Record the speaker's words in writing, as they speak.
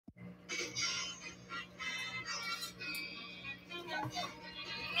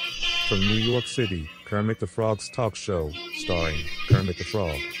From New York City, Kermit the Frog's talk show, starring Kermit the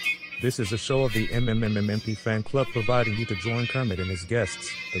Frog. This is a show of the MMMMP fan club providing you to join Kermit and his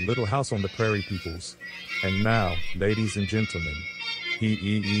guests, the Little House on the Prairie peoples. And now, ladies and gentlemen,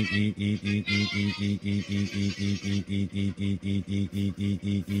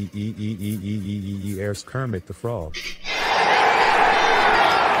 here's Kermit the Frog.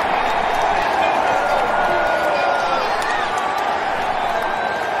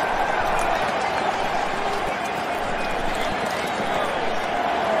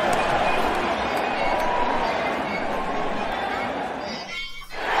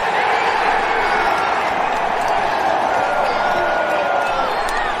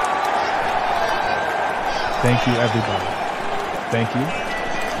 Thank you, everybody. Thank you.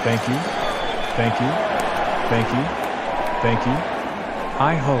 Thank you. Thank you. Thank you. Thank you.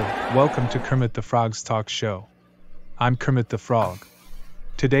 Hi ho, welcome to Kermit the Frog's talk show. I'm Kermit the Frog.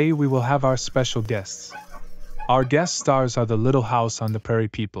 Today we will have our special guests. Our guest stars are the Little House on the Prairie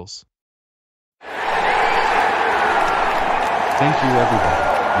peoples. Thank you,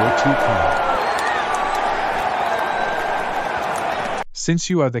 everybody. You're too kind. Since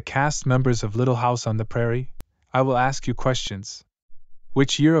you are the cast members of Little House on the Prairie, I will ask you questions.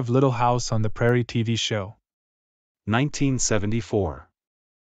 Which year of Little House on the Prairie TV show? 1974.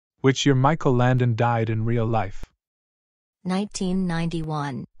 Which year Michael Landon died in real life?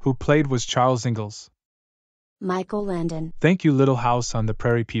 1991. Who played was Charles Ingalls? Michael Landon. Thank you, Little House on the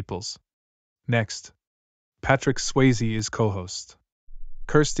Prairie peoples. Next, Patrick Swayze is co-host.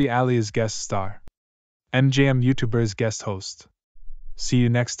 Kirstie Alley is guest star. NJM YouTuber is guest host. See you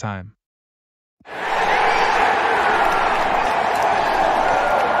next time.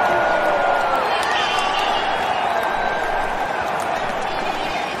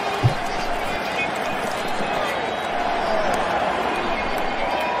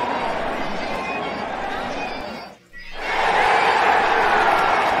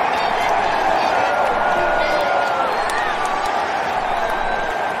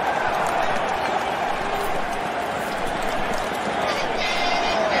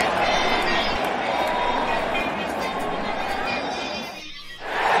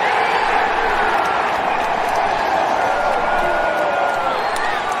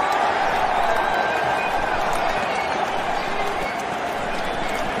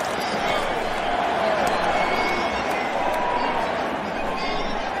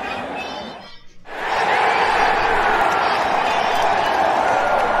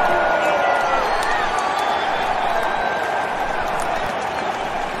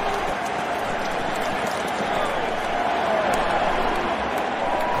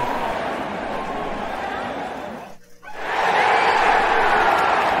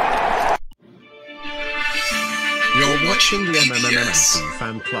 You're watching the MMMMP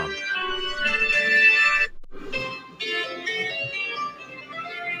fan club.